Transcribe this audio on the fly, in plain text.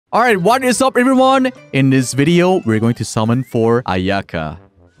Alright, what is up everyone? In this video, we're going to summon for Ayaka.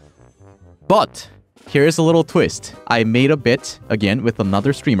 But, here's a little twist. I made a bet, again, with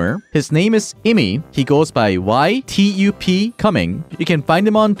another streamer. His name is Imi. He goes by YTUP Coming. You can find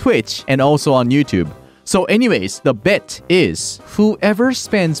him on Twitch and also on YouTube. So anyways, the bet is whoever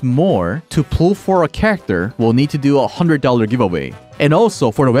spends more to pull for a character will need to do a $100 giveaway. And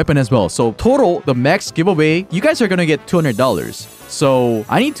also for the weapon as well. So total, the max giveaway, you guys are gonna get $200. So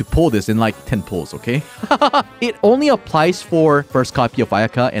I need to pull this in like 10 pulls, okay? It only applies for first copy of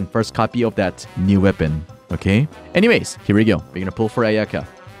Ayaka and first copy of that new weapon, okay? Anyways, here we go. We're gonna pull for Ayaka.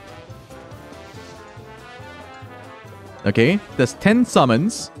 Okay, that's 10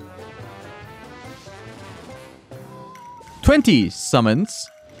 summons. 20 summons.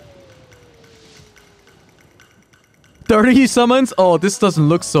 30 summons? Oh, this doesn't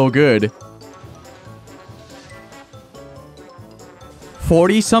look so good.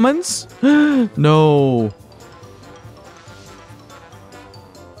 40 summons? No.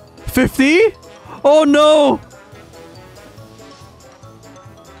 50? Oh no!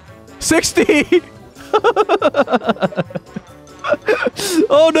 60?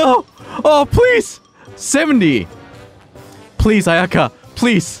 Oh no! Oh, please! 70. Please, Ayaka.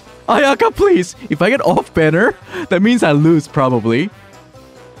 Please. Ayaka, please. If I get off banner, that means I lose probably.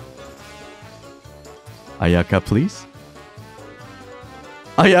 Ayaka, please.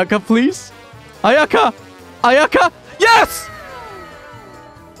 Ayaka, please. Ayaka. Ayaka. Yes!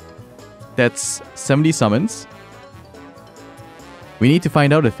 That's 70 summons. We need to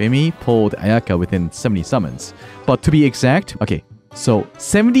find out if Imi pulled Ayaka within 70 summons. But to be exact, okay. So,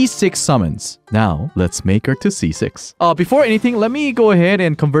 76 summons. Now, let's make her to C6. Before anything, let me go ahead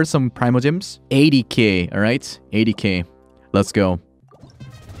and convert some Primogems. 80k, alright? 80k. Let's go.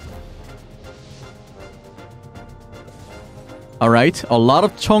 Alright, a lot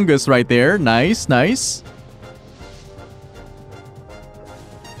of Chongas right there. Nice, nice.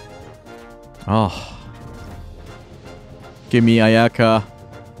 Oh. Give me Ayaka.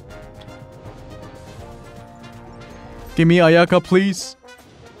 Give me Ayaka, please.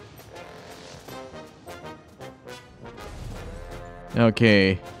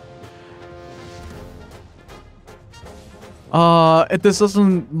 Okay. This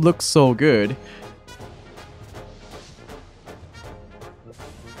doesn't look so good.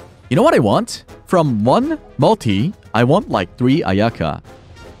 You know what I want? From one multi, I want like 3 Ayaka.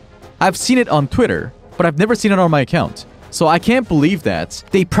 I've seen it on Twitter, but I've never seen it on my account. So I can't believe that.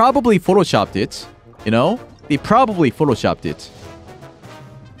 They probably photoshopped it, you know? They probably photoshopped it.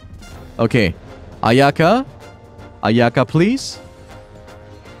 Okay. Ayaka. Ayaka, please.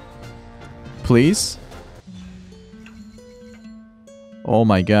 Please. Oh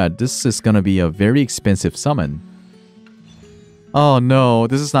my god. This is gonna be a very expensive summon. Oh no.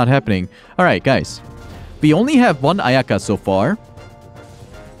 This is not happening. Alright, guys. We only have 1 Ayaka so far.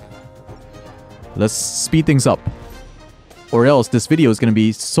 Let's speed things up. Or else this video is gonna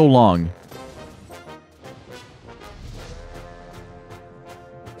be so long.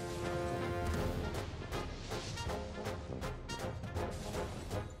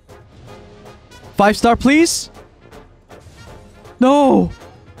 Five-star, please? No!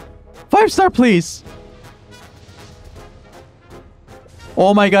 5-star, please!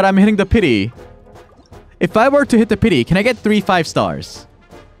 Oh my god, I'm hitting the pity. If I were to hit the pity, can I get 3 5-stars?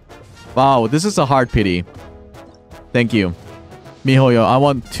 Wow, this is a hard pity. Thank you. Mihoyo, I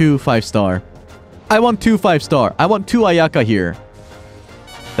want 2 5-star. I want 2 5-star. I want 2 Ayaka here.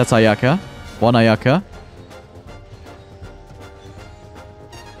 That's Ayaka. 1 Ayaka.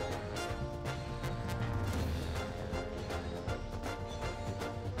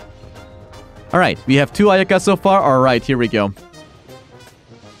 Alright, we have 2 Ayaka so far. Alright, here we go.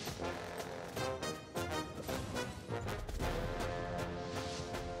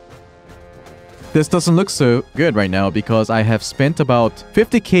 This doesn't look so good right now because I have spent about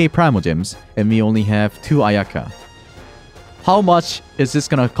 50k Primogems and we only have 2 Ayaka. How much is this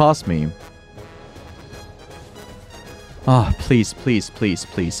gonna cost me? Ah, please, please, please,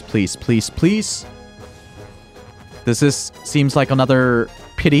 please, please, please, please. This seems like another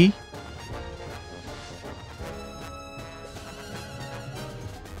pity.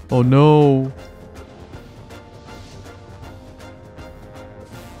 Oh no.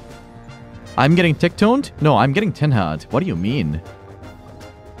 I'm getting tick-toned? No, I'm getting Tenha. What do you mean?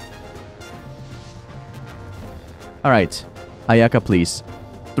 Alright. Ayaka, please.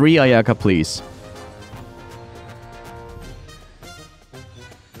 3 Ayaka, please.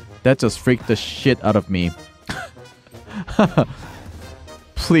 That just freaked the shit out of me.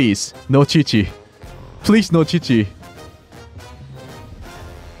 Please, no Chichi. Please, no Chichi.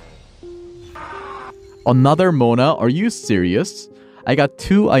 Another Mona? Are you serious? I got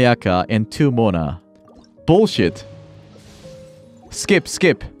 2 Ayaka and 2 Mona. Bullshit. Skip,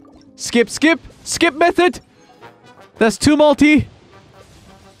 skip. Skip, skip. Skip method. That's 2 multi.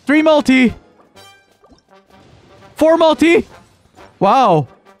 3 multi. 4 multi. Wow.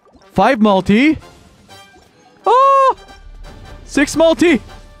 5 multi. Oh! 6 multi.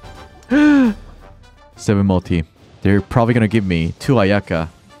 7 multi. They're probably gonna give me 2 Ayaka.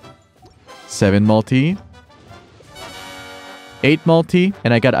 7 multi. 8 multi.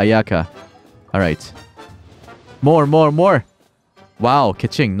 And I got Ayaka. Alright. More, more, more. Wow,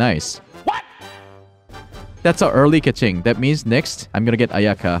 Kaching, nice. What? That's an early Kaching. That means next, I'm gonna get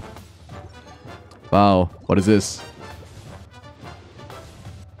Ayaka. Wow, what is this?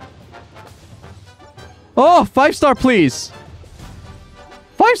 Oh, 5-star, please.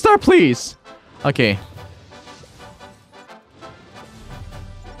 5-star, please. Okay.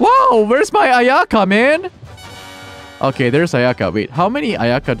 Wow, where's my Ayaka, man? Okay, there's Ayaka. Wait, how many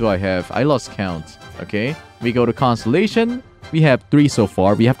Ayaka do I have? I lost count. Okay, we go to Constellation. We have 3 so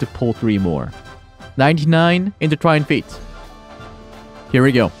far. We have to pull 3 more. 99, Intertwined Fate. Here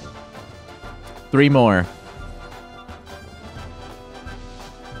we go. 3 more.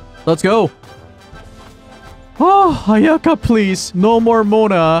 Let's go. Oh, Ayaka, please. No more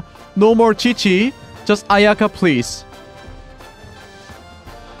Mona. No more Chichi. Just Ayaka, please.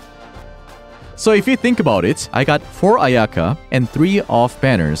 So if you think about it, I got 4 Ayaka and 3 off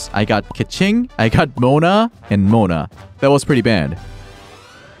banners. I got Kaching, I got Mona, and Mona. That was pretty bad.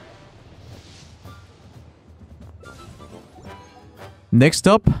 Next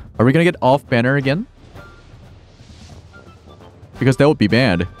up, are we gonna get off banner again? Because that would be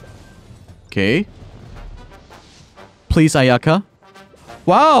bad. Okay. Please, Ayaka.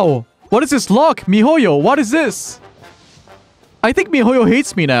 Wow! What is this lock? Mihoyo, what is this? I think Mihoyo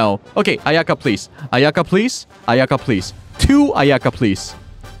hates me now. Okay, Ayaka, please. Ayaka, please. Ayaka, please. 2 Ayaka, please.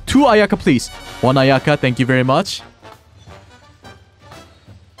 2 Ayaka, please. 1 Ayaka, thank you very much.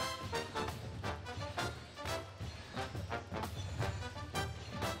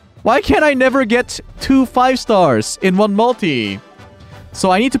 Why can't I never get 2 5-stars in one multi? So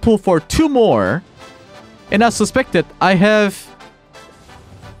I need to pull for 2 more. And I suspect that I have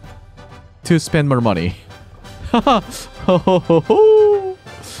to spend more money.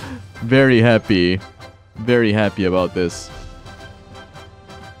 Very happy. Very happy about this.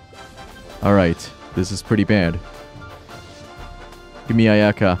 Alright. This is pretty bad. Give me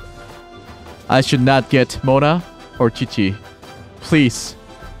Ayaka. I should not get Mona or Chichi. Please.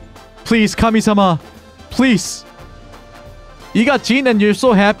 Please, Kami-sama. Please. You got Jin and you're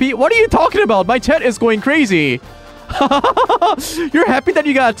so happy? What are you talking about? My chat is going crazy. You're happy that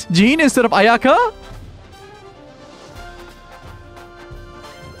you got Jin instead of Ayaka?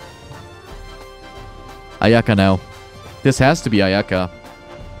 Ayaka now. This has to be Ayaka.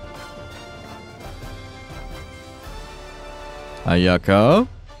 Ayaka.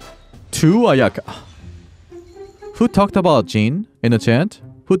 2 Ayaka. Who talked about Jin in the chat?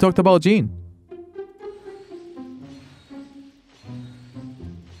 Who talked about Jin?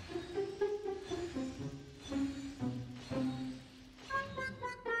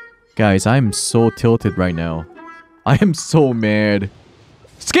 Guys, I'm so tilted right now. I am so mad.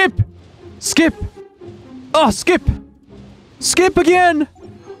 Skip! Skip! Oh, skip! Skip again!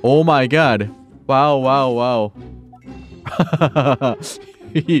 Oh my god. Wow, wow, wow.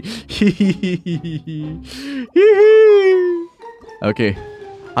 Okay.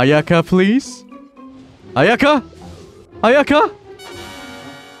 Ayaka, please. Ayaka! Ayaka!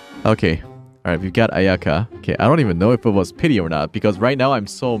 Okay. Alright, we've got Ayaka. Okay, I don't even know if it was pity or not, because right now I'm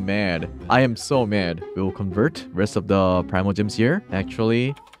so mad. I am so mad. We will convert rest of the Primal Gems here.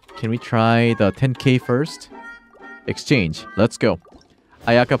 Actually, can we try the 10k first? Exchange. Let's go.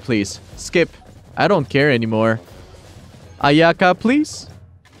 Ayaka, please. Skip. I don't care anymore. Ayaka, please.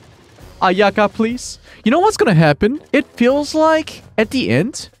 Ayaka, please. You know what's gonna happen? It feels like, at the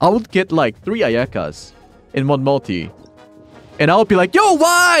end, I would get like 3 Ayakas in one multi. And I would be like, yo,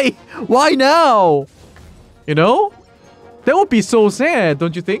 why? Why now? You know? That would be so sad,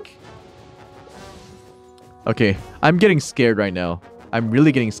 don't you think? Okay, I'm getting scared right now. I'm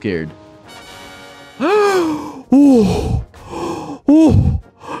really getting scared. Oh, oh,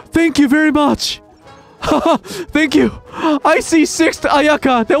 thank you very much. Thank you. I see 6th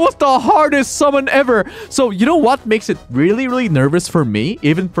Ayaka. That was the hardest summon ever. So you know what makes it really, really nervous for me?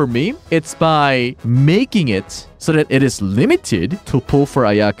 Even for me? It's by making it so that it is limited to pull for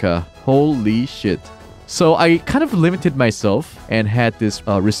Ayaka. Holy shit. So I kind of limited myself and had this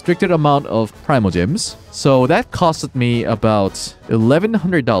restricted amount of Primogems. So that costed me about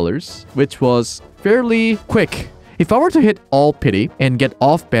 $1,100, which was fairly quick. If I were to hit all pity and get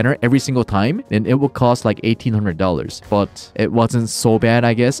off banner every single time, then it would cost like $1,800. But it wasn't so bad,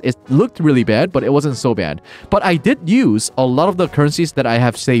 I guess. It looked really bad, but it wasn't so bad. But I did use a lot of the currencies that I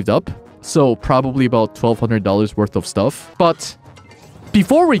have saved up. So probably about $1,200 worth of stuff. But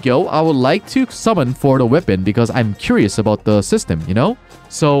before we go, I would like to summon for the weapon because I'm curious about the system, you know?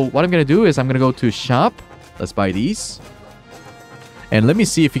 So what I'm going to do is I'm going to go to shop. Let's buy these. And let me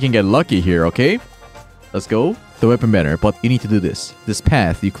see if we can get lucky here, okay? Let's go. The weapon banner, but you need to do this. This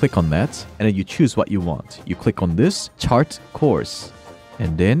path, you click on that, and then you choose what you want. You click on this, chart course,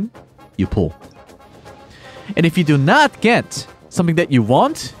 and then you pull. And if you do not get something that you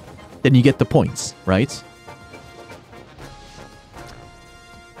want, then you get the points, right?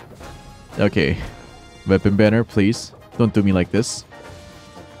 Okay. Weapon banner, please. Don't do me like this.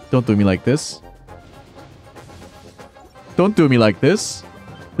 Don't do me like this. Don't do me like this.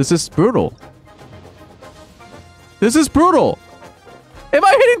 This is brutal. This is brutal. Am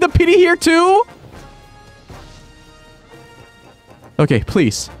I hitting the pity here too? Okay,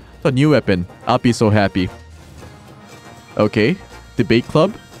 please. The new weapon. I'll be so happy. Okay. Debate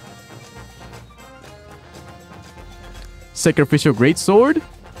club. Sacrificial greatsword.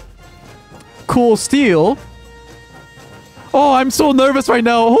 Cool steel. Oh, I'm so nervous right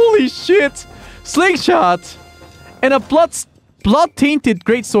now. Holy shit. Slingshot. And a blood-tainted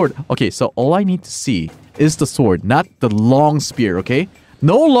greatsword. Okay, so all I need to see is the sword, not the long spear, okay?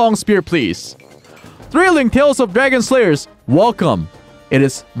 No long spear, please. Thrilling Tales of Dragon Slayers. Welcome. It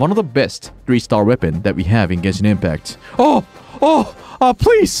is one of the best 3-star weapon that we have in Genshin Impact. Oh,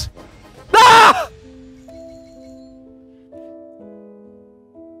 please. Ah!